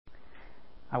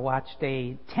I watched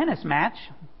a tennis match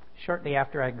shortly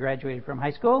after I graduated from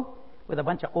high school with a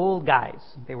bunch of old guys.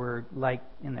 They were like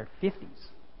in their 50s.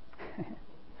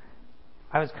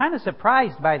 I was kind of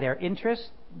surprised by their interest.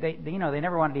 They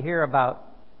never wanted to hear about,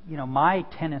 my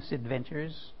tennis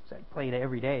adventures. I played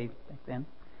every day back then.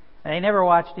 And they never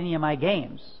watched any of my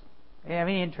games. They didn't have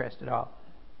any interest at all.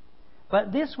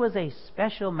 But this was a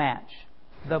special match.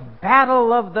 The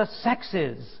Battle of the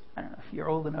Sexes. I don't know if you're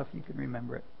old enough you can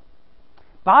remember it.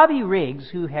 Bobby Riggs,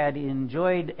 who had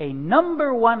enjoyed a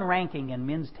number 1 ranking in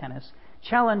men's tennis,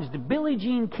 challenged Billie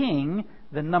Jean King,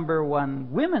 the number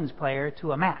 1 women's player,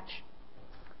 to a match.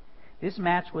 This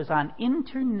match was on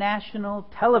international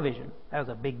television. That was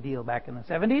a big deal back in the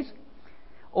 70s.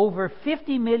 Over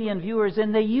 50 million viewers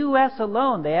in the U.S.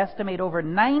 alone. They estimate over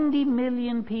 90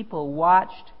 million people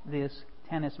watched this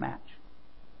tennis match.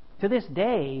 To this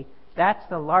day, that's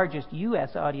the largest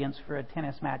U.S. audience for a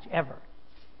tennis match ever,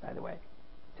 by the way.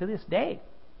 To this day.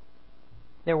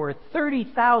 There were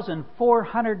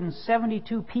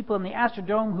 30,472 people in the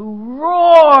Astrodome who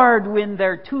roared when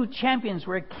their 2 champions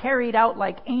were carried out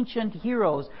like ancient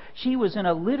heroes. She was in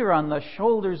a litter on the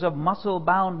shoulders of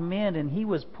muscle-bound men, and he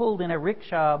was pulled in a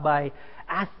rickshaw by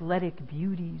athletic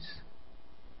beauties.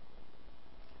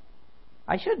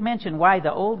 I should mention why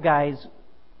the old guys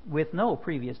with no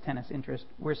previous tennis interest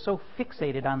were so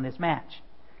fixated on this match.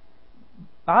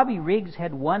 Bobby Riggs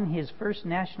had won his first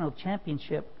national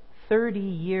championship 30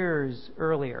 years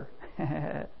earlier.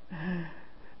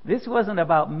 This wasn't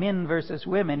about men versus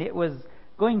women. It was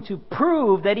going to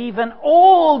prove that even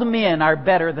old men are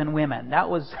better than women.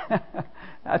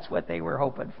 That's what they were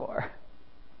hoping for.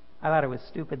 I thought it was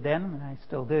stupid then, and I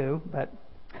still do. But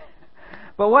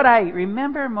what I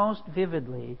remember most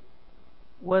vividly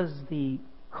was the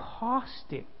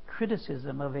caustic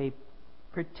criticism of a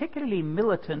particularly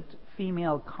militant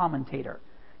female commentator.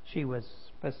 She was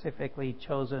specifically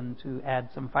chosen to add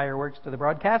some fireworks to the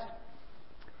broadcast.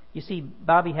 You see,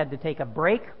 Bobby had to take a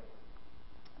break.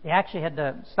 They actually had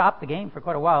to stop the game for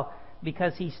quite a while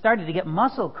because he started to get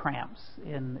muscle cramps.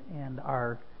 And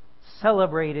our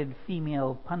celebrated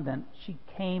female pundit, she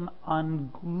came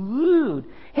unglued.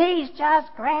 He's just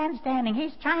grandstanding.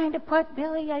 He's trying to put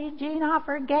Billie Jean off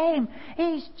her game.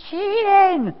 He's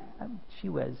cheating. She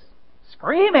was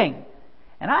screaming.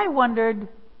 And I wondered,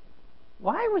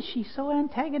 why was she so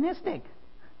antagonistic?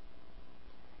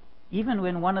 Even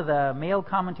when one of the male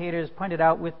commentators pointed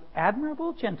out with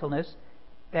admirable gentleness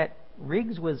that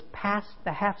Riggs was past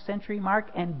the half-century mark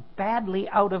and badly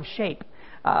out of shape,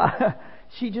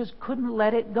 she just couldn't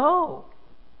let it go.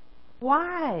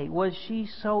 Why was she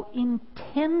so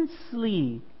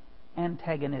intensely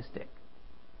antagonistic?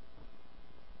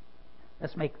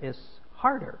 Let's make this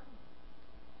harder.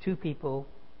 2 people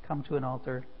come to an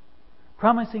altar,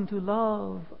 promising to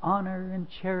love, honor, and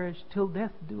cherish till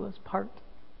death do us part.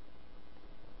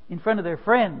 In front of their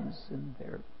friends and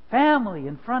their family,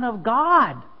 in front of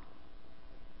God.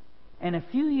 And a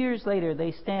few years later,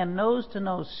 they stand nose to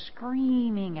nose,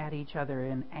 screaming at each other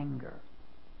in anger,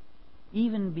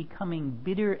 even becoming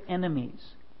bitter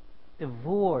enemies.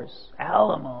 Divorce,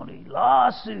 alimony,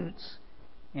 lawsuits,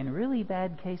 in really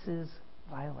bad cases,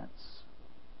 violence.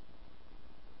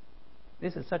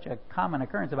 This is such a common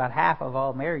occurrence. About half of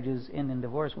all marriages end in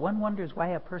divorce. One wonders why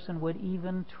a person would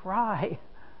even try.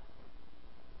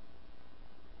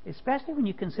 Especially when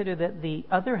you consider that the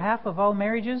other half of all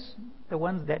marriages, the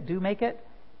ones that do make it,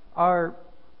 are,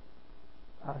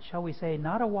 shall we say,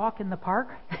 not a walk in the park.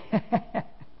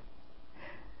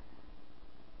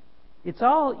 It's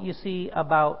all, you see,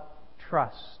 about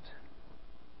trust.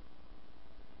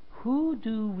 Who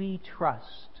do we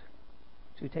trust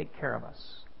to take care of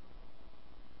us?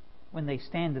 When they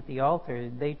stand at the altar,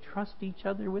 they trust each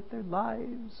other with their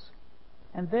lives.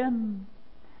 And then,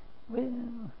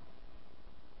 well,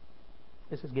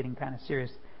 this is getting kind of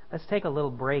serious. Let's take a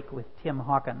little break with Tim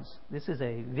Hawkins. This is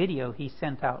a video he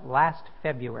sent out last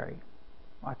February.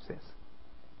 Watch this.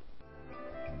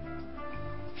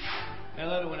 I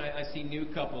love it when I see new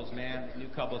couples, man. New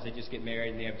couples, they just get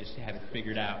married and they have it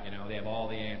figured out. They have all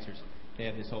the answers. They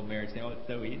have this whole marriage thing. Oh, it's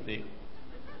so easy.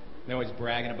 They're always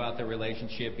bragging about their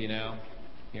relationship, I'm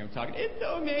talking, it's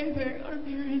so amazing. Our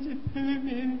marriage is so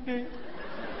amazing.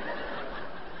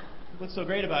 What's so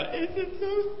great about it? It's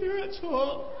so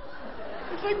spiritual.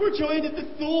 It's like we're joined at the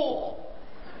soul.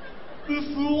 The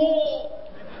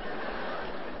soul.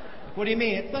 What do you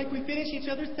mean? It's like we finish each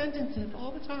other's sentences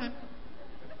all the time.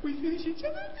 We finish each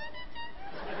other's sentences.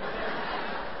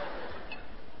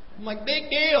 I'm like,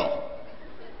 big deal.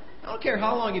 I don't care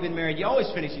how long you've been married. You always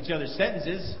finish each other's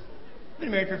sentences. I've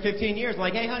been married for 15 years. I'm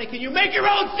like, hey, honey, can you make your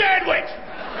own sandwich?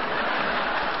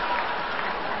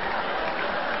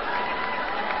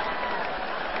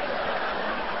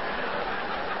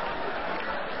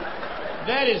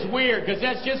 That is weird, because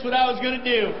that's just what I was going to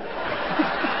do.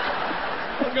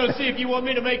 I was going to see if you want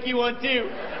me to make you one too.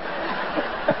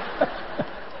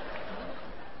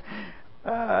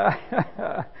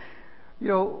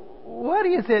 What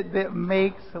is it that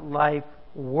makes life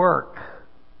work?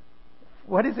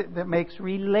 What is it that makes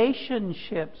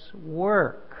relationships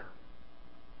work?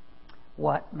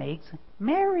 What makes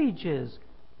marriages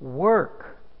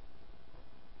work?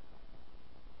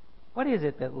 What is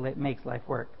it that makes life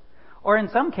work? Or in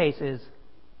some cases,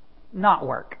 not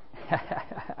work.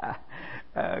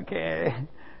 Okay.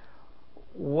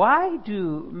 Why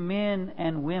do men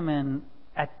and women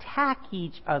attack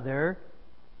each other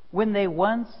when they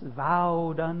once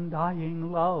vowed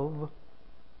undying love?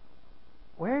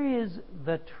 Where is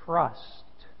the trust?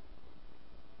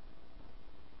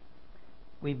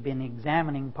 We've been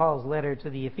examining Paul's letter to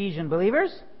the Ephesian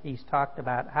believers. He's talked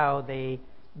about how they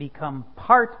become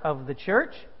part of the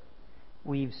church.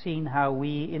 We've seen how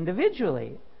we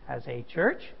individually, as a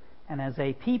church and as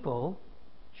a people,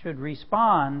 should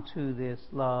respond to this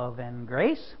love and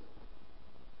grace.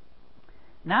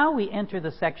 Now we enter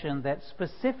the section that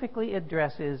specifically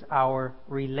addresses our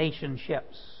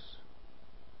relationships.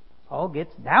 All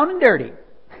gets down and dirty.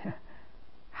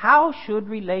 How should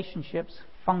relationships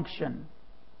function?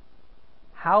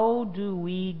 How do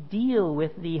we deal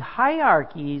with the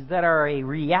hierarchies that are a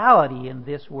reality in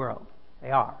this world?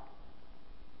 They are.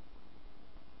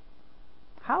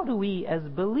 How do we, as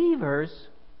believers,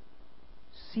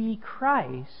 see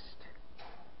Christ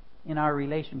in our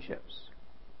relationships?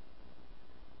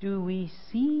 Do we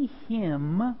see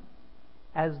Him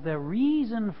as the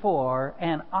reason for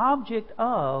and object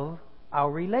of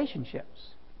our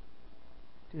relationships?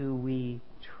 Do we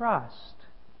trust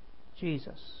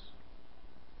Jesus?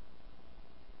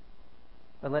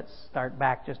 But let's start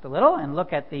back just a little and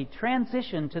look at the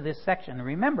transition to this section.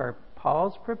 Remember,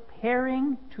 Paul's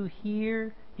preparing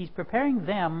he's preparing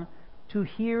them to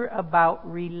hear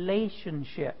about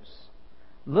relationships.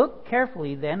 Look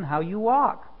carefully then how you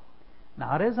walk,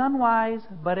 not as unwise,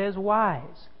 but as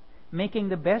wise, making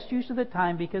the best use of the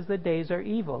time because the days are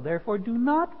evil. Therefore do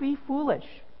not be foolish,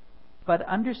 but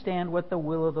understand what the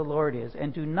will of the Lord is.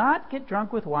 And do not get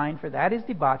drunk with wine, for that is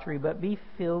debauchery, but be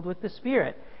filled with the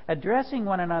Spirit, addressing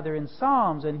one another in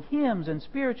psalms and hymns and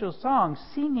spiritual songs,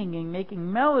 singing and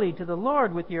making melody to the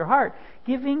Lord with your heart,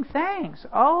 giving thanks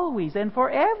always and for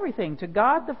everything to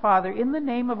God the Father in the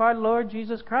name of our Lord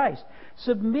Jesus Christ,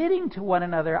 submitting to one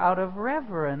another out of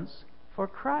reverence for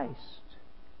Christ.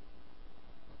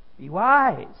 Be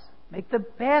wise. Make the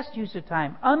best use of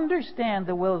time. Understand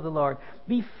the will of the Lord.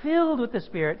 Be filled with the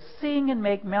Spirit. Sing and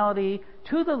make melody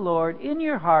to the Lord in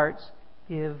your hearts.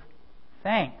 Give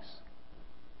thanks,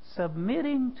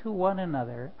 submitting to one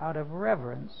another out of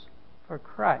reverence for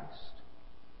Christ.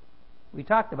 We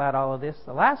talked about all of this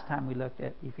the last time we looked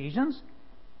at Ephesians.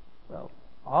 Well,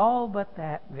 all but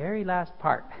that very last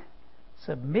part.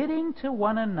 Submitting to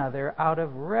one another out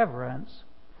of reverence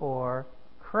for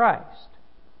Christ.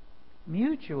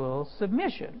 Mutual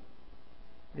submission.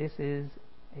 This is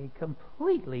a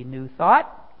completely new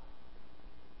thought.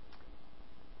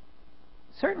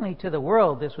 Certainly to the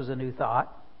world this was a new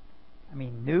thought.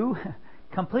 New,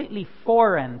 completely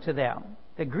foreign to them.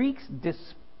 The Greeks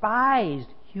despised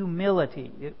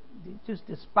humility. They just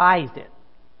despised it.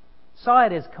 Saw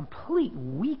it as complete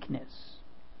weakness.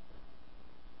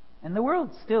 And the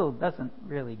world still doesn't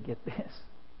really get this.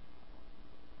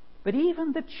 But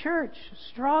even the church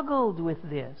struggled with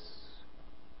this.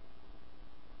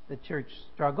 The church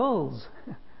struggles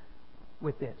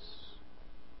with this.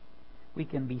 We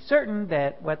can be certain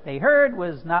that what they heard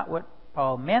was not what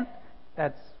Paul meant.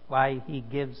 That's why he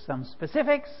gives some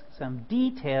specifics, some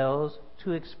details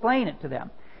to explain it to them.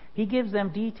 He gives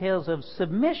them details of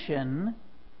submission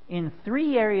in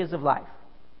 3 areas of life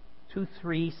to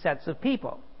 3 sets of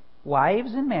people: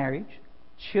 wives in marriage,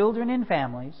 children in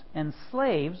families, and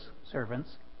slaves,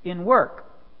 servants, in work.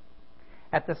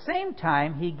 At the same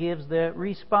time, he gives the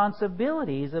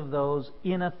responsibilities of those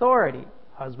in authority: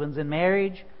 husbands in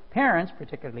marriage, parents,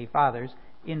 particularly fathers,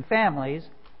 in families,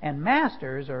 and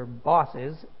masters or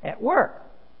bosses at work.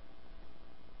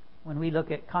 When we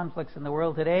look at conflicts in the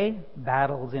world today,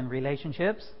 battles in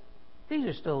relationships, these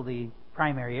are still the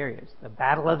primary areas. The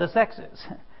battle of the sexes,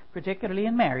 particularly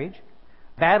in marriage,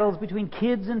 battles between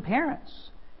kids and parents,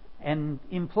 and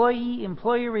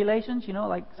employee-employer relations.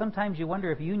 Like sometimes you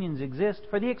wonder if unions exist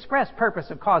for the express purpose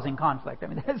of causing conflict.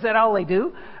 Is that all they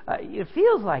do? It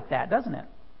feels like that, doesn't it?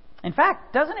 In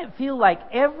fact, doesn't it feel like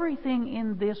everything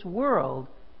in this world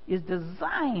is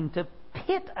designed to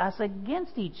pit us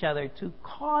against each other, to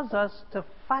cause us to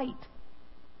fight?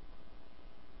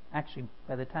 Actually,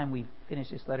 by the time we finish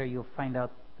this letter, you'll find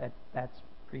out that that's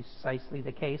precisely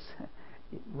the case.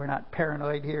 We're not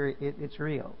paranoid here. It's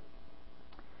real.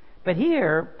 But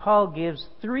here, Paul gives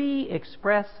 3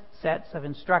 express sets of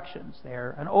instructions.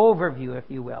 They're an overview, if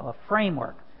you will, a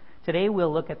framework. Today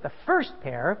we'll look at the first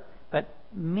pair, but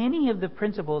many of the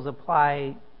principles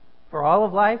apply for all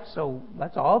of life, so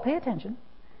let's all pay attention.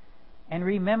 And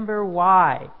remember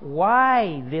why.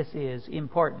 Why this is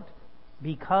important.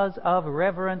 Because of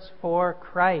reverence for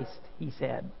Christ, he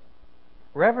said.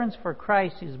 Reverence for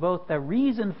Christ is both the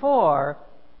reason for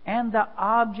and the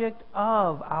object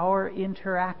of our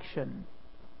interaction.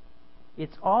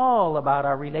 It's all about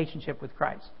our relationship with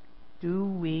Christ. Do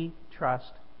we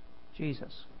trust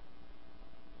Jesus?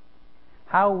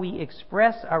 How we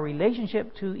express our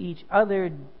relationship to each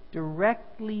other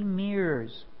directly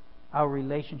mirrors our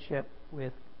relationship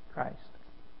with Christ.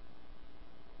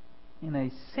 In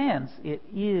a sense, it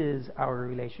is our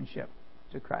relationship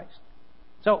to Christ.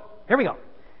 So, here we go.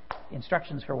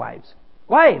 Instructions for wives.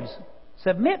 Wives,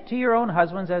 submit to your own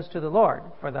husbands as to the Lord.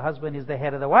 For the husband is the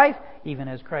head of the wife, even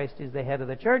as Christ is the head of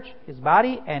the church, his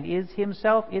body, and is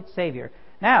himself its Savior.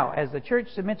 Now, as the church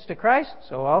submits to Christ,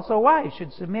 so also wives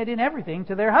should submit in everything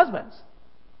to their husbands.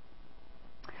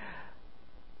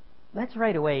 Let's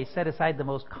right away set aside the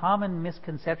most common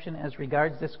misconception as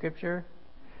regards this scripture.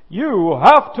 You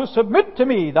have to submit to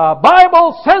me. The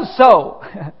Bible says so.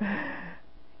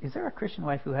 Is there a Christian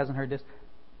wife who hasn't heard this?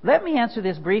 Let me answer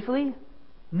this briefly.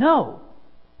 No,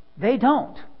 they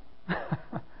don't.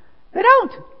 They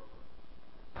don't.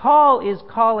 Paul is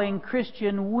calling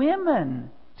Christian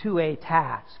women to a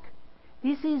task.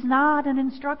 This is not an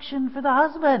instruction for the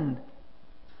husband.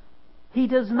 He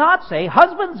does not say,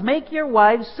 husbands, make your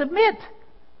wives submit.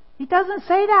 He doesn't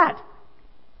say that.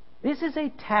 This is a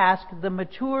task the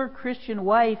mature Christian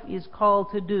wife is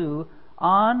called to do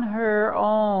on her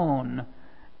own.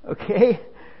 Okay?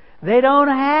 They don't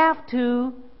have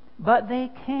to, but they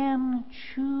can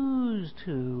choose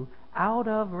to out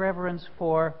of reverence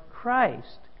for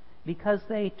Christ because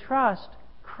they trust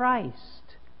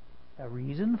Christ, the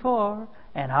reason for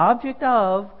and object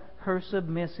of her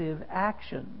submissive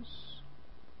actions.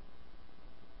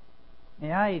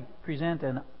 May I present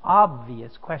an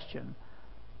obvious question?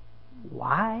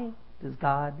 Why does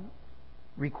God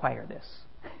require this?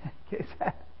 Is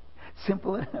that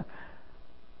simple enough?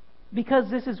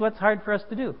 Because this is what's hard for us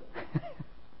to do.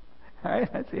 All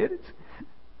right, that's it.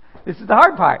 This is the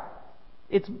hard part.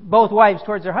 It's both wives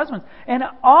towards their husbands and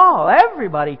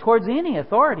everybody towards any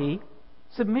authority.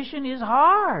 Submission is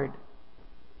hard.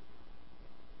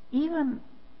 Even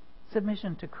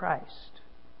submission to Christ.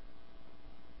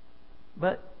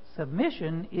 But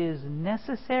submission is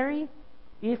necessary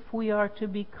if we are to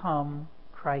become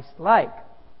Christ-like.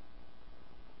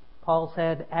 Paul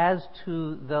said, as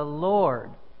to the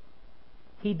Lord.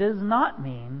 He does not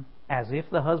mean as if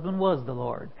the husband was the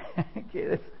Lord.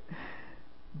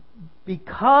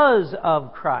 Because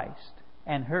of Christ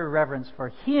and her reverence for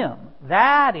Him,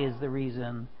 that is the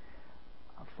reason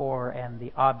for and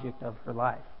the object of her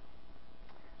life.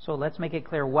 So let's make it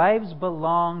clear. Wives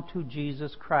belong to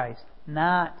Jesus Christ,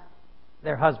 not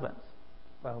their husbands.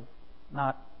 Well,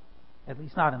 at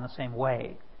least not in the same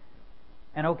way.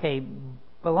 And okay,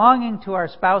 belonging to our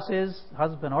spouses,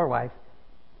 husband or wife,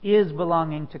 is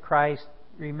belonging to Christ.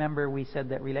 Remember, we said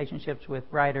that relationships with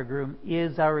bride or groom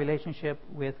is our relationship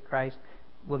with Christ.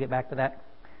 We'll get back to that.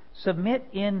 Submit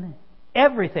in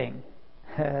everything.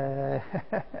 The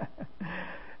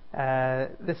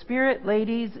Spirit,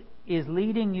 ladies, is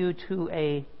leading you to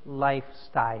a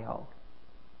lifestyle.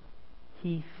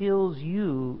 He fills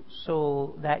you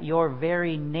so that your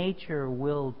very nature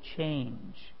will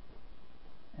change.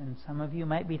 And some of you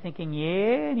might be thinking,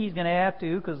 yeah, and he's going to have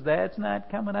to, because that's not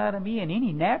coming out of me in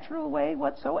any natural way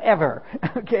whatsoever.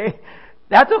 Okay?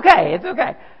 That's okay. It's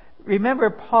okay. Remember,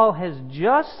 Paul has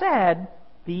just said,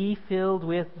 be filled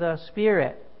with the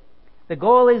Spirit. The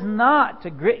goal is not to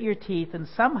grit your teeth and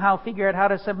somehow figure out how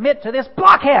to submit to this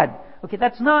blockhead. Okay,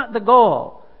 that's not the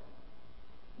goal.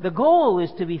 The goal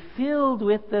is to be filled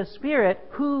with the Spirit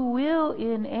who will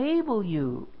enable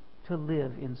you to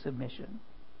live in submission.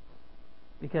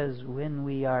 Because when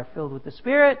we are filled with the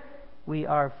Spirit, we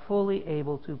are fully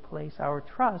able to place our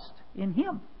trust in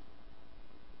Him.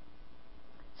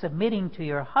 Submitting to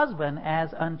your husband as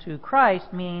unto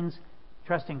Christ means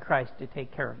trusting Christ to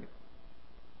take care of you.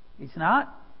 It's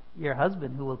not your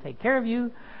husband who will take care of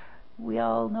you. We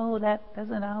all know that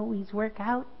doesn't always work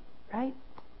out, right?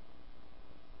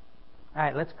 All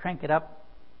right, let's crank it up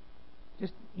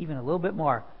just even a little bit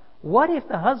more. What if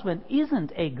the husband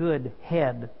isn't a good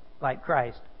head like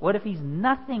Christ? What if he's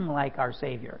nothing like our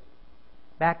Savior?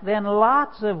 Back then,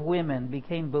 lots of women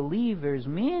became believers,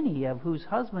 many of whose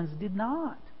husbands did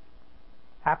not.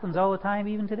 Happens all the time,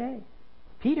 even today.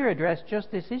 Peter addressed just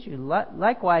this issue.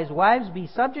 Likewise, wives, be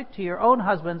subject to your own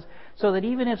husbands, so that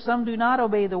even if some do not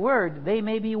obey the word, they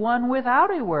may be won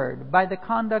without a word by the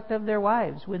conduct of their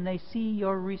wives, when they see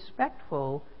your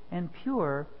respectful and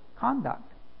pure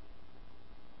conduct.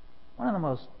 One of the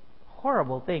most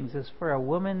horrible things is for a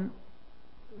woman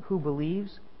who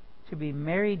believes to be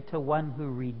married to one who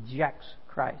rejects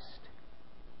Christ.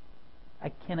 I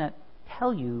cannot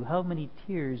tell you how many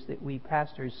tears that we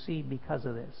pastors see because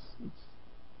of this. It's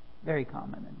very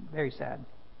common and very sad.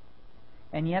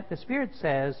 And yet the Spirit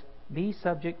says, be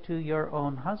subject to your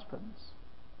own husbands.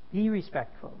 Be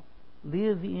respectful.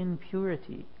 Live in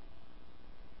purity.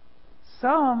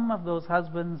 Some of those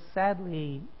husbands,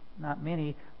 sadly, not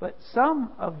many, but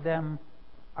some of them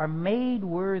are made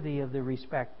worthy of the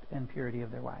respect and purity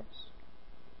of their wives.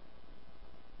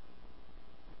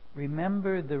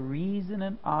 Remember, the reason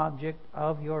and object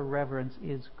of your reverence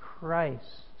is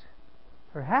Christ.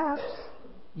 Perhaps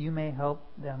you may help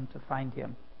them to find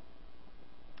Him.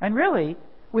 And really,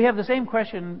 we have the same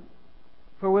question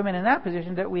for women in that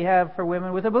position that we have for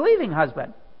women with a believing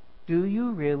husband. Do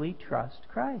you really trust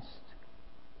Christ?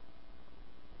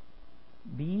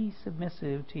 Be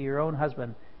submissive to your own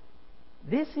husband.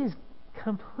 This is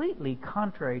completely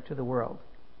contrary to the world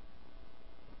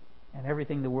and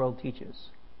everything the world teaches.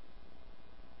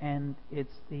 And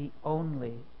it's the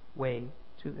only way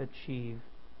to achieve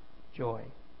joy,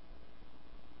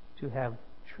 to have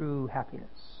true happiness.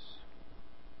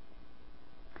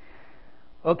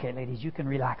 Okay, ladies, you can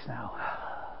relax now.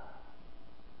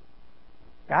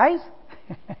 Guys?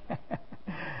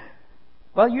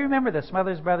 Well, you remember the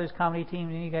Smothers Brothers comedy team?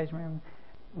 Do you guys remember?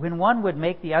 When one would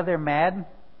make the other mad,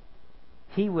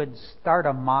 he would start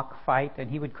a mock fight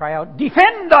and he would cry out,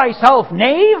 "Defend thyself,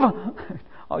 knave!"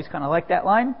 Always kind of like that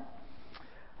line.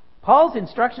 Paul's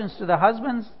instructions to the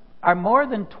husbands are more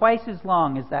than twice as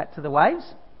long as that to the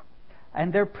wives.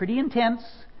 And they're pretty intense.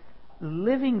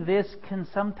 Living this can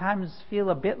sometimes feel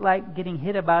a bit like getting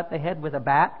hit about the head with a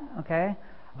bat, okay?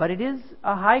 But it is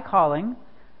a high calling.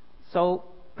 So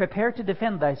prepare to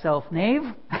defend thyself, knave.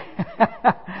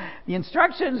 The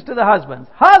instructions to the husbands.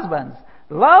 Husbands,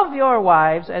 love your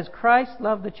wives as Christ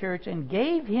loved the church and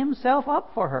gave Himself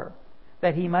up for her,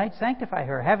 that He might sanctify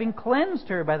her, having cleansed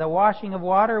her by the washing of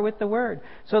water with the word,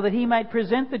 so that He might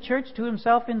present the church to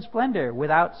Himself in splendor,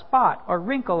 without spot or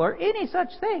wrinkle or any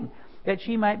such thing, that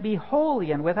she might be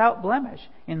holy and without blemish.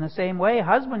 In the same way,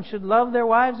 husbands should love their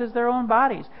wives as their own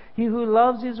bodies. He who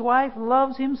loves his wife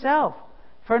loves himself.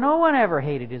 For no one ever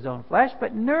hated his own flesh,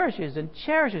 but nourishes and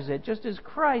cherishes it, just as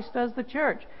Christ does the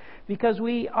church, because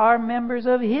we are members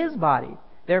of His body.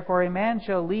 Therefore a man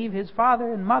shall leave his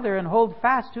father and mother and hold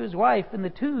fast to his wife, and the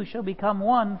two shall become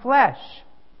one flesh.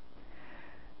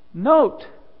 Note,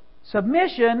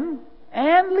 submission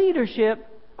and leadership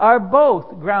are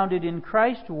both grounded in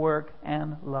Christ's work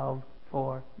and love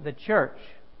for the church.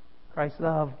 Christ's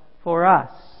love for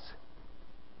us.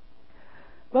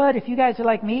 But if you guys are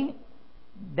like me,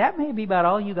 that may be about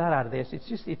all you got out of this.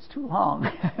 It's too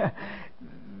long.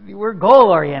 We're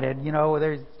goal-oriented,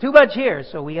 there's too much here,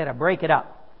 so we got to break it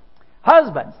up.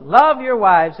 Husbands, love your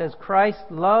wives as Christ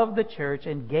loved the church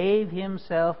and gave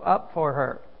Himself up for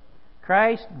her.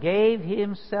 Christ gave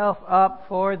Himself up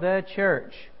for the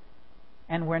church.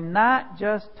 And we're not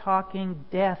just talking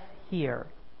death here.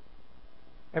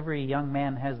 Every young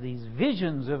man has these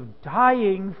visions of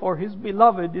dying for his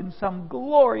beloved in some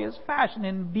glorious fashion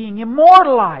and being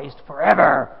immortalized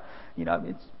forever.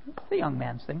 It's the young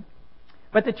man's thing.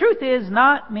 But the truth is,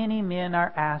 not many men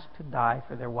are asked to die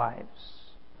for their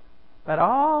wives. But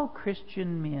all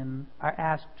Christian men are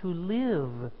asked to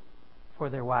live for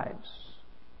their wives.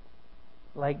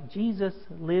 Like Jesus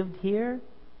lived here,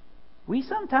 we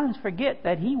sometimes forget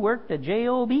that He worked a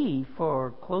job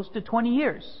for close to 20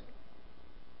 years.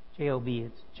 Job,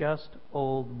 it's just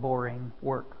old, boring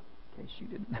work, in case you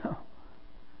didn't know.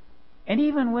 And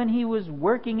even when He was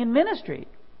working in ministry,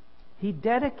 He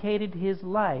dedicated His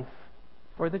life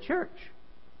for the church.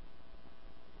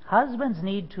 Husbands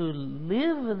need to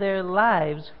live their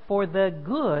lives for the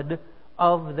good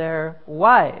of their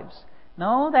wives.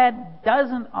 No, that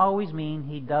doesn't always mean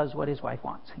he does what his wife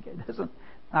wants. It doesn't.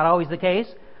 Not always the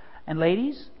case. And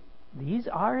ladies, these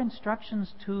are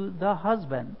instructions to the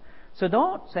husband. So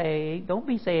don't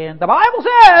be saying, the Bible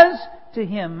says to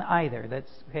him either.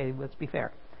 Let's be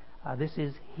fair. This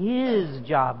is his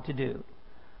job to do.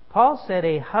 Paul said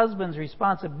a husband's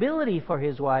responsibility for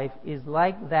his wife is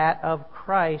like that of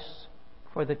Christ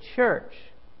for the church.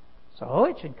 So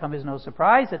it should come as no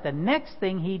surprise that the next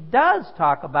thing he does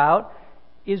talk about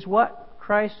is what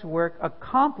Christ's work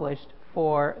accomplished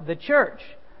for the church,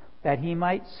 that he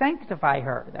might sanctify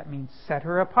her. That means set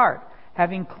her apart,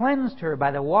 having cleansed her by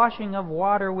the washing of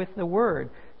water with the word,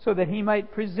 so that he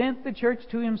might present the church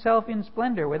to himself in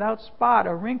splendor, without spot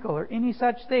or wrinkle or any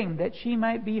such thing, that she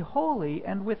might be holy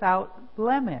and without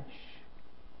blemish.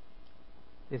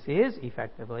 This is,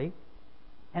 effectively,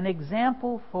 an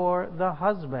example for the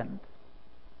husband.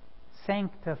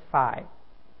 Sanctify,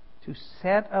 to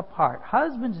set apart.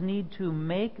 Husbands need to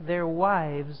make their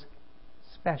wives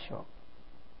special.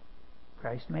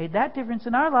 Christ made that difference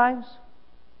in our lives.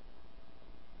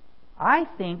 I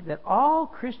think that all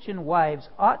Christian wives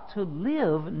ought to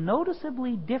live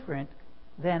noticeably different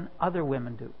than other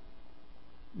women do.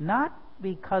 Not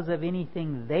because of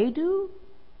anything they do,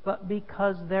 but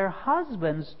because their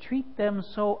husbands treat them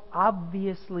so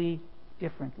obviously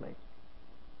differently.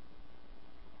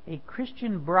 A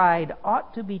Christian bride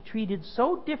ought to be treated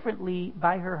so differently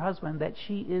by her husband that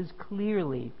she is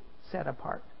clearly set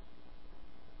apart.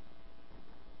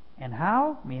 And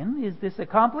how, men, is this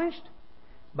accomplished?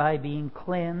 By being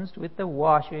cleansed with the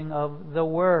washing of the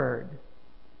Word.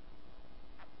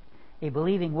 A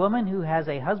believing woman who has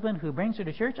a husband who brings her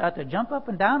to church ought to jump up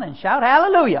and down and shout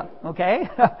hallelujah. Okay?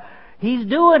 He's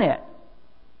doing it.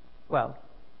 Well,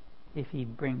 if he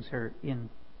brings her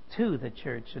into the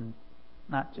church and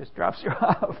not just drops her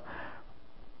off.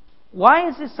 Why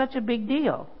is this such a big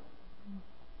deal?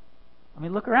 I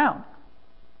mean, look around.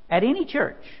 At any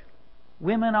church,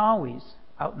 women always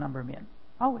outnumber men.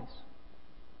 Always.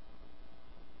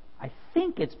 I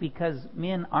think it's because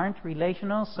men aren't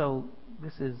relational, so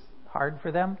this is hard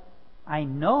for them. I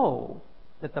know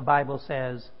that the Bible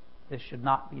says this should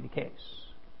not be the case.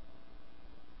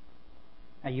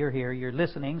 Now you're here, you're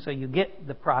listening, so you get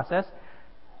the process.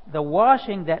 The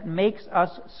washing that makes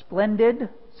us splendid,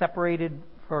 separated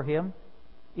for Him,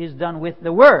 is done with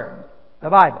the Word,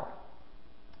 the Bible.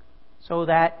 So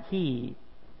that He...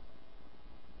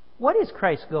 What is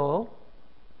Christ's goal?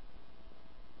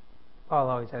 Paul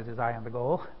always has his eye on the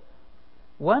goal.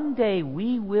 One day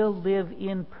we will live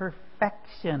in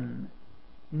perfection.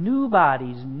 New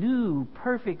bodies, new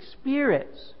perfect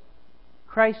spirits.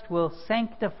 Christ will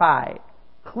sanctify,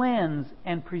 cleanse,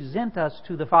 and present us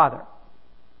to the Father.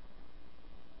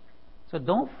 So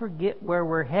don't forget where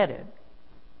we're headed.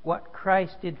 What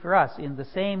Christ did for us. In the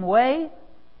same way,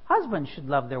 husbands should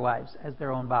love their wives as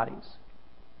their own bodies.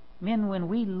 Men, when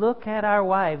we look at our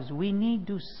wives, we need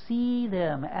to see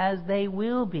them as they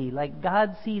will be, like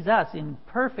God sees us, in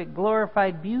perfect,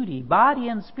 glorified beauty, body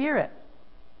and spirit.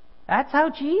 That's how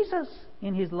Jesus,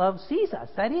 in His love, sees us.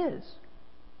 That is.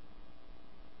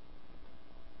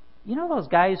 You know those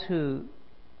guys who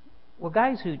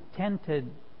tend to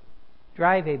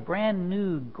drive a brand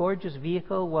new, gorgeous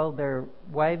vehicle while their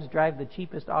wives drive the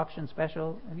cheapest auction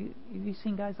special? Have you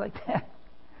seen guys like that?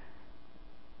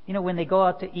 You know, when they go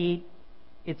out to eat,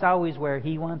 it's always where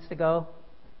he wants to go.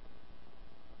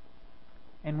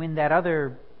 And when that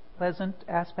other pleasant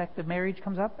aspect of marriage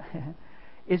comes up,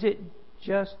 is it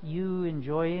just you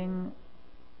enjoying,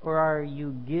 or are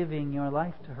you giving your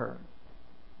life to her?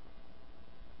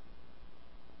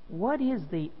 What is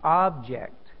the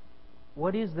object?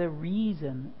 What is the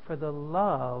reason for the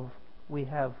love we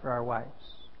have for our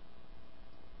wives?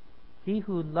 He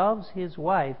who loves his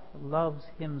wife loves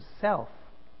himself.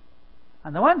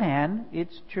 On the one hand,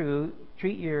 it's true,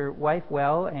 treat your wife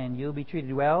well and you'll be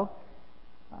treated well.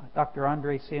 Dr.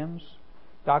 Andre Sims,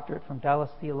 doctorate from Dallas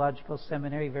Theological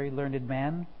Seminary, very learned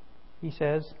man, he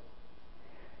says,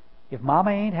 if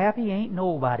mama ain't happy, ain't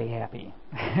nobody happy.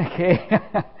 Okay?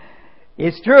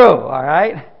 It's true, all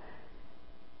right?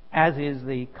 As is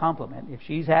the compliment. If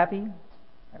she's happy,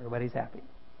 everybody's happy.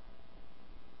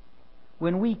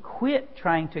 When we quit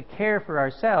trying to care for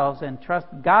ourselves and trust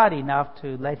God enough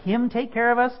to let Him take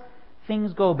care of us,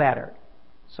 things go better.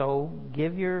 So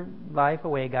give your life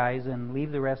away, guys, and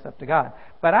leave the rest up to God.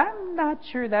 But I'm not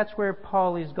sure that's where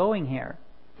Paul is going here.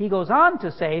 He goes on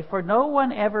to say, for no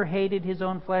one ever hated his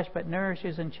own flesh, but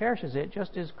nourishes and cherishes it,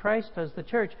 just as Christ does the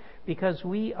church, because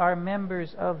we are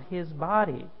members of His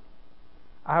body.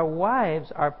 Our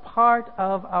wives are part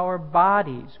of our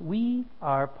bodies. We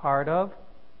are part of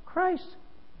Christ's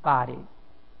body.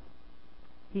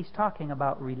 He's talking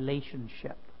about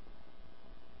relationship.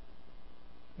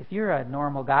 If you're a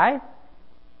normal guy,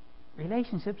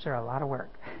 relationships are a lot of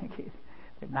work.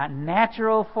 They're not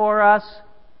natural for us.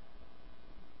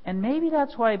 And maybe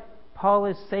that's why Paul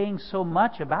is saying so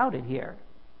much about it here.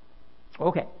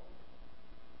 Okay.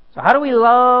 So how do we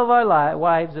love our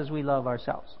wives as we love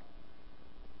ourselves?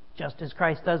 Just as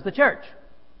Christ does the church.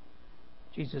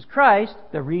 Jesus Christ,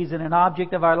 the reason and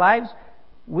object of our lives,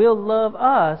 will love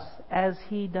us as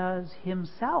He does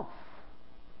Himself.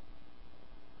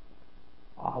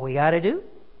 All we got to do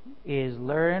is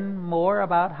learn more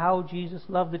about how Jesus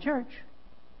loved the church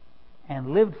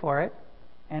and lived for it,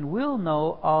 and we'll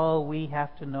know all we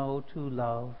have to know to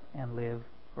love and live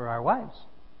for our wives.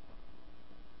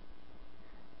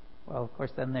 Well, of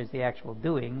course, then there's the actual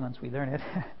doing once we learn it.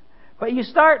 But you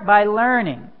start by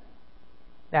learning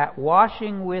that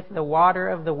washing with the water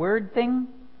of the Word thing.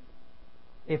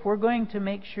 If we're going to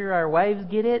make sure our wives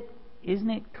get it, isn't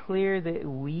it clear that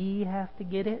we have to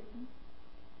get it?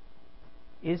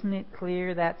 Isn't it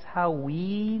clear that's how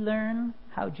we learn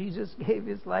how Jesus gave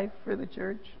His life for the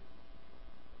church?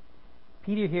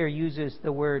 Peter here uses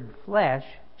the word flesh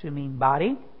to mean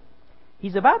body.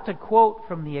 He's about to quote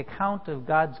from the account of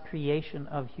God's creation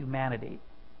of humanity.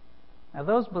 Now,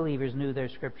 those believers knew their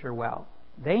scripture well.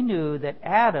 They knew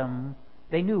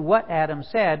what Adam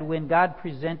said when God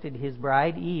presented his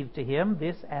bride, Eve, to him.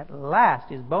 This at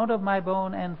last is bone of my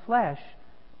bone and flesh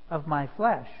of my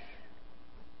flesh.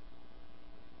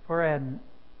 For an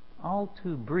all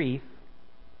too brief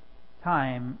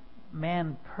time,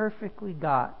 man perfectly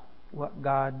got what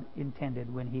God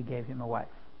intended when He gave him a wife.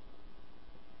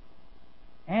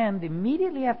 And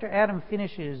immediately after Adam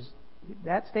finishes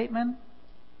that statement,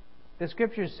 the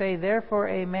Scriptures say, "Therefore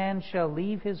a man shall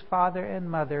leave his father and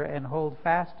mother and hold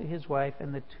fast to his wife,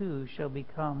 and the two shall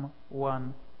become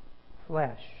one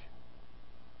flesh."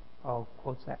 Paul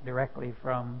quotes that directly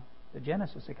from the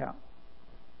Genesis account.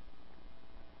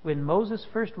 When Moses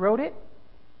first wrote it,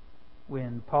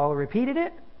 when Paul repeated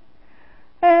it,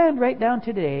 and right down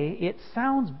to today, it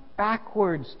sounds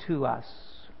backwards to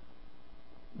us.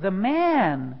 The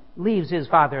man leaves his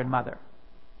father and mother.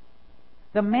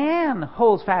 The man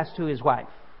holds fast to his wife.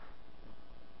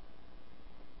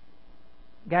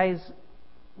 Guys,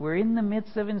 we're in the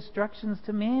midst of instructions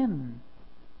to men.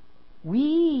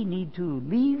 We need to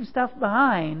leave stuff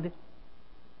behind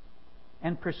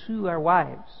and pursue our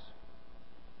wives.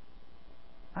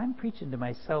 I'm preaching to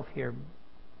myself here,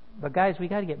 but guys, we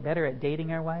got to get better at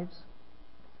dating our wives.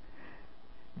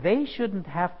 They shouldn't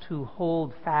have to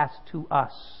hold fast to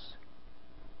us.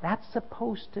 That's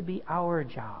supposed to be our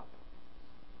job.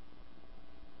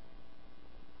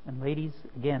 And ladies,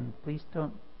 again, please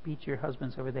don't beat your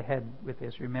husbands over the head with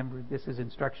this. Remember, this is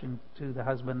instruction to the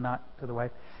husband, not to the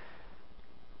wife.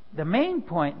 The main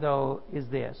point, though, is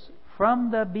this.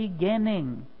 From the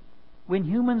beginning, when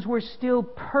humans were still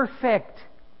perfect,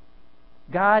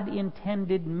 God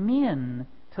intended men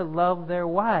to love their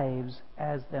wives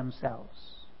as themselves.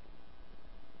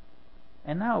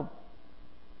 And now,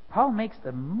 Paul makes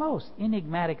the most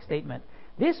enigmatic statement.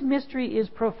 This mystery is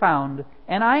profound,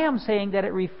 and I am saying that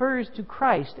it refers to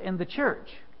Christ and the church.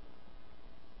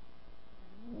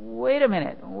 Wait a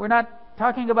minute, we're not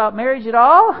talking about marriage at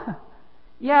all?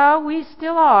 Yeah, we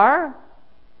still are.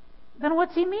 Then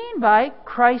what's he mean by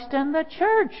Christ and the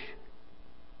church?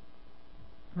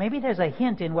 Maybe there's a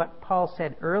hint in what Paul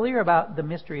said earlier about the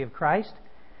mystery of Christ.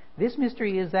 This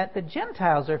mystery is that the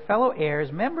Gentiles are fellow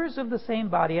heirs, members of the same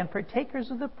body, and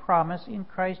partakers of the promise in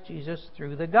Christ Jesus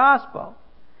through the gospel.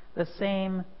 The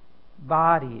same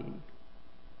body.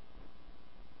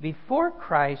 Before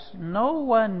Christ, no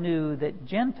one knew that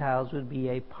Gentiles would be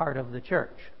a part of the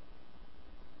church.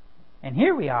 And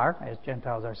here we are, as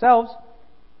Gentiles ourselves,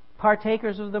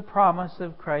 partakers of the promise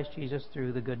of Christ Jesus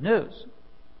through the good news.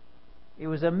 It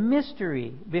was a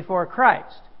mystery before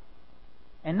Christ.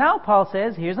 And now Paul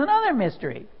says, here's another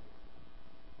mystery.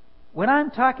 When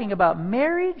I'm talking about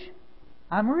marriage,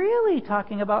 I'm really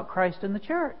talking about Christ and the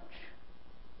church.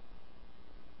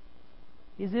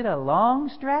 Is it a long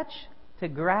stretch to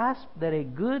grasp that a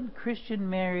good Christian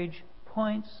marriage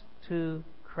points to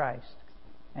Christ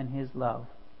and His love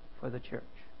for the church?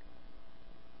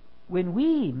 When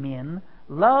we, men,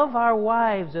 love our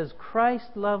wives as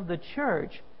Christ loved the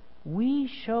church, we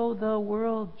show the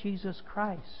world Jesus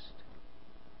Christ.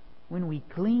 When we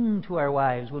cling to our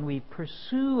wives, when we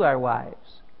pursue our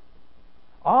wives,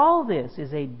 all this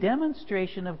is a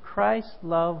demonstration of Christ's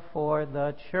love for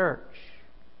the church.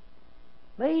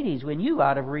 Ladies, when you,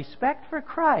 out of respect for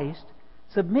Christ,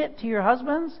 submit to your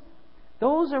husbands,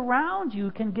 those around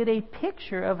you can get a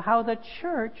picture of how the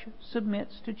church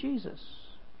submits to Jesus.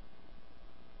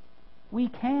 We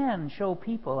can show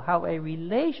people how a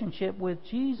relationship with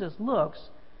Jesus looks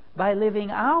by living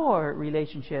our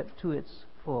relationship to its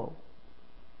full.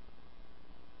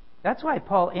 That's why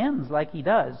Paul ends like he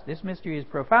does. This mystery is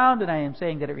profound, and I am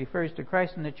saying that it refers to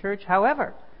Christ and the church.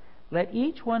 However, let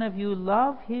each one of you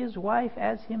love his wife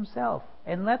as himself,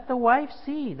 and let the wife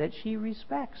see that she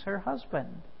respects her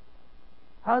husband.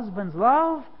 Husbands,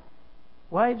 love.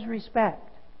 Wives, respect.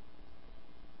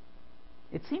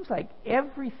 It seems like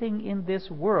everything in this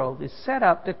world is set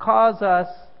up to cause us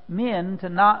men to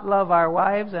not love our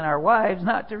wives and our wives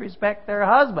not to respect their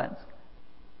husbands.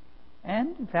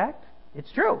 And, in fact,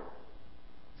 it's true.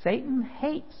 Satan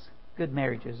hates good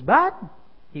marriages, but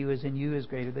he who is in you is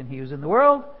greater than he who is in the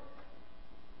world.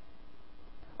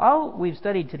 All we've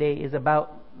studied today is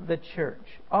about the church.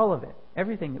 All of it.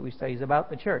 Everything that we study is about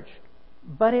the church.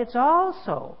 But it's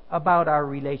also about our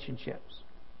relationships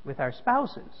with our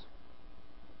spouses.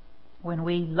 When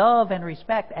we love and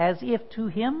respect as if to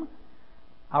Him,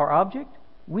 our object,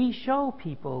 we show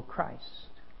people Christ.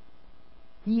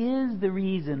 He is the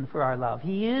reason for our love.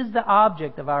 He is the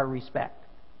object of our respect.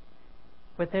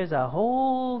 But there's a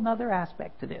whole other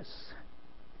aspect to this.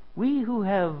 We who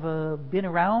have been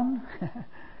around,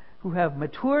 who have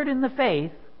matured in the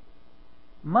faith,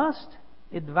 must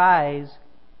advise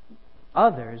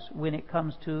others when it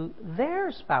comes to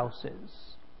their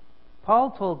spouses.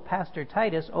 Paul told Pastor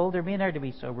Titus, older men are to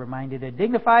be sober-minded and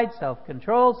dignified,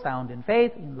 self-controlled, sound in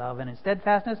faith, in love and in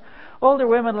steadfastness. Older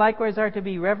women likewise are to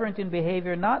be reverent in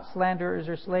behavior, not slanderers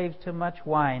or slaves to much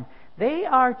wine. They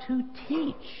are to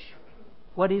teach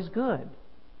what is good.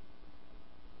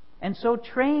 And so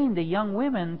train the young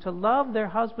women to love their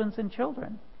husbands and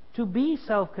children, to be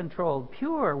self-controlled,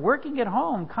 pure, working at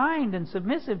home, kind and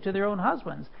submissive to their own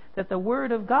husbands, that the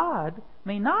word of God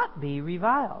may not be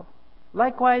reviled.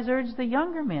 Likewise urge the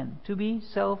younger men to be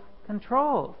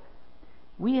self-controlled.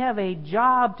 We have a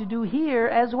job to do here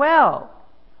as well.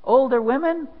 Older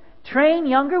women, train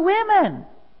younger women.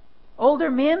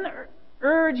 Older men,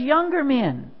 urge younger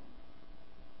men.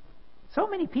 So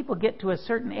many people get to a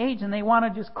certain age and they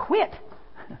want to just quit.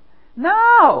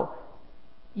 No!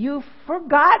 You've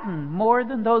forgotten more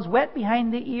than those wet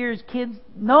behind the ears kids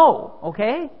know,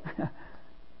 okay?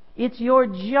 It's your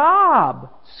job,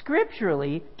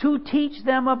 scripturally, to teach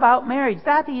them about marriage.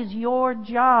 That is your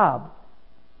job.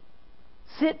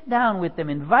 Sit down with them,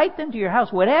 invite them to your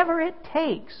house, whatever it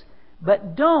takes,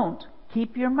 but don't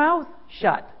keep your mouth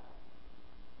shut.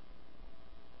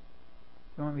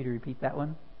 You want me to repeat that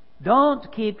one?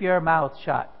 Don't keep your mouth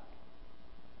shut.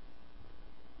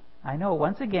 I know,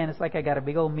 once again, it's like I got a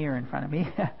big old mirror in front of me.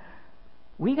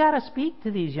 We got to speak to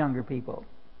these younger people.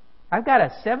 I've got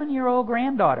a 7-year-old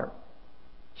granddaughter.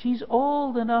 She's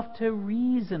old enough to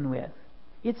reason with.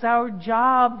 It's our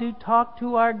job to talk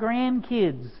to our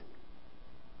grandkids.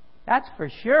 That's for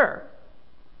sure.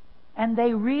 And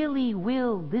they really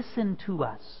will listen to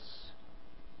us.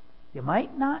 You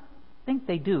might not think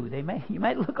they do. You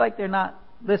might look like they're not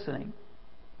listening.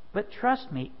 But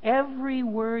trust me, every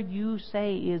word you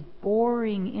say is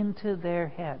boring into their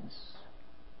heads.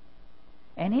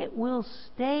 And it will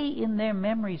stay in their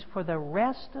memories for the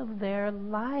rest of their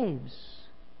lives.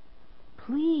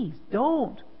 Please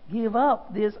don't give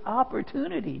up this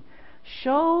opportunity.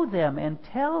 Show them and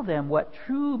tell them what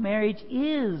true marriage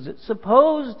is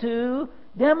supposed to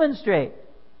demonstrate.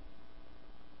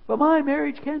 But my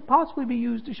marriage can't possibly be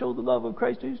used to show the love of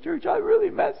Christ to His church. I really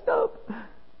messed up.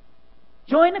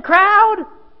 Join the crowd.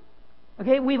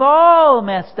 Okay, we've all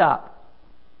messed up.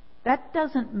 That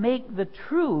doesn't make the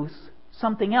truth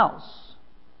something else.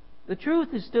 The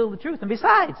truth is still the truth. And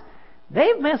besides,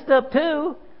 they've messed up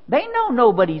too. They know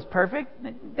nobody's perfect.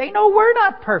 They know we're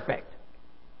not perfect.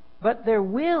 But they're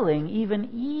willing, even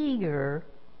eager,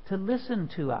 to listen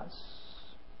to us.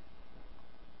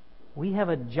 We have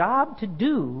a job to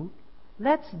do.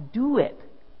 Let's do it.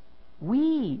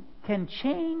 We can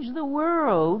change the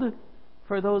world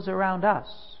for those around us.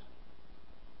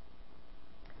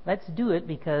 Let's do it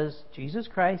because Jesus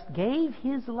Christ gave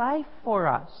His life for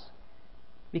us.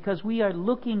 Because we are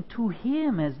looking to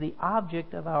Him as the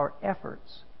object of our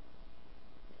efforts.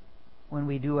 When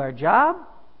we do our job,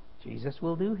 Jesus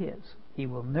will do His. He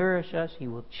will nourish us. He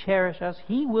will cherish us.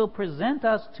 He will present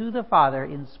us to the Father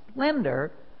in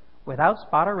splendor without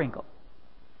spot or wrinkle.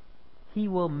 He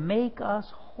will make us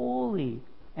holy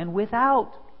and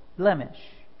without blemish.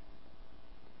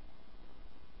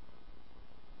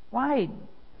 Why,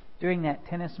 during that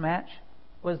tennis match,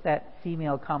 was that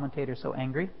female commentator so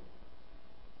angry?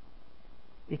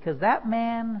 Because that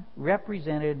man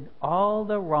represented all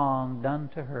the wrong done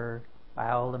to her by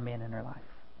all the men in her life.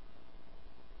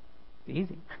 It's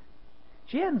easy.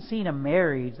 She hadn't seen a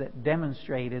marriage that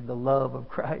demonstrated the love of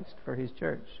Christ for His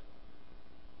church.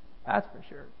 That's for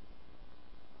sure.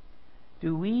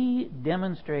 Do we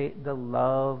demonstrate the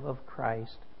love of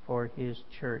Christ for His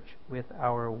church with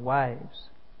our wives?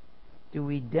 Do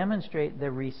we demonstrate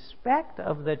the respect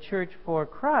of the church for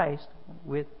Christ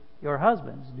with your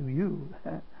husbands? Do you?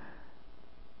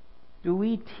 Do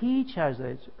we teach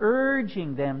others,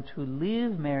 urging them to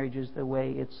live marriages the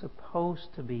way it's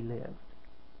supposed to be lived?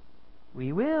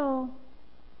 We will,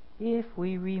 if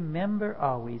we remember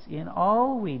always, in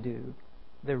all we do,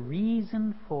 the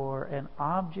reason for and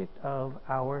object of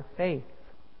our faith.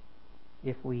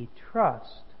 If we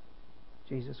trust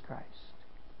Jesus Christ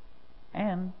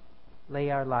and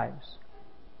lay our lives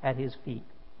at His feet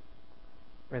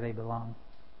where they belong.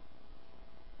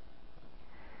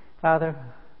 Father,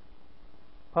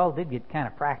 Paul did get kind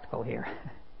of practical here.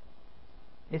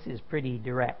 This is pretty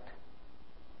direct.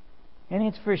 And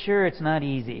it's for sure it's not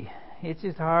easy. It's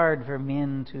just hard for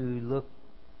men to look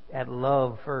at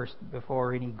love first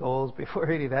before any goals, before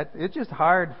any of that. It's just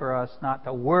hard for us not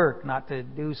to work, not to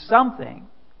do something,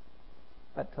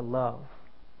 but to love.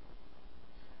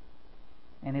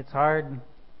 And it's hard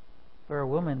for a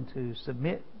woman to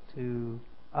submit to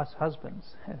us husbands.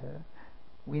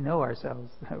 We know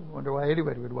ourselves. I wonder why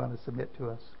anybody would want to submit to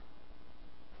us.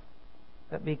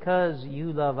 But because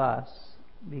you love us,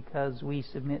 because we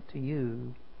submit to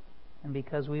you, and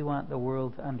because we want the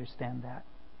world to understand that,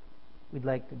 we'd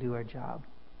like to do our job.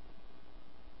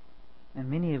 And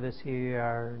many of us here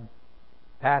are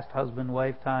past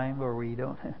husband-wife time, or we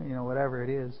don't, whatever it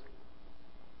is.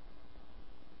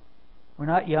 We're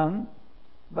not young,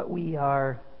 but we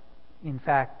are, in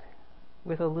fact,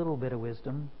 with a little bit of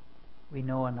wisdom, we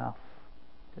know enough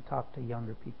to talk to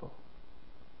younger people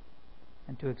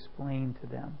and to explain to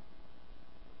them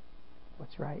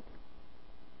what's right.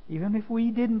 Even if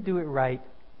we didn't do it right,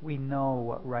 we know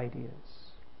what right is.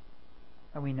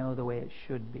 And we know the way it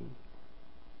should be.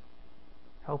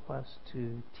 Help us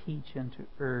to teach and to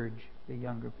urge the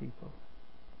younger people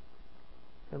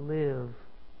to live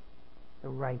the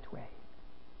right way,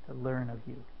 to learn of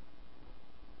you.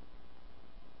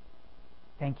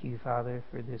 Thank you, Father,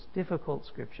 for this difficult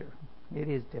Scripture. It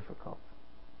is difficult.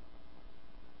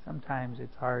 Sometimes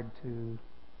it's hard to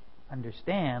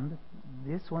understand.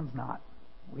 This one's not.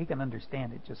 We can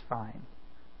understand it just fine.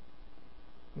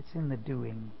 It's in the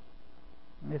doing.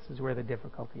 And this is where the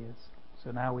difficulty is. So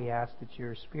now we ask that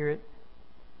your Spirit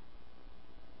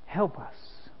help us.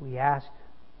 We ask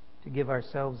to give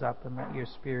ourselves up and let your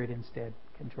Spirit instead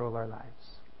control our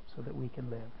lives so that we can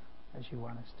live as you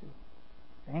want us to.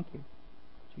 Thank you.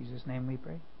 In Jesus' name we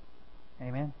pray.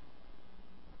 Amen.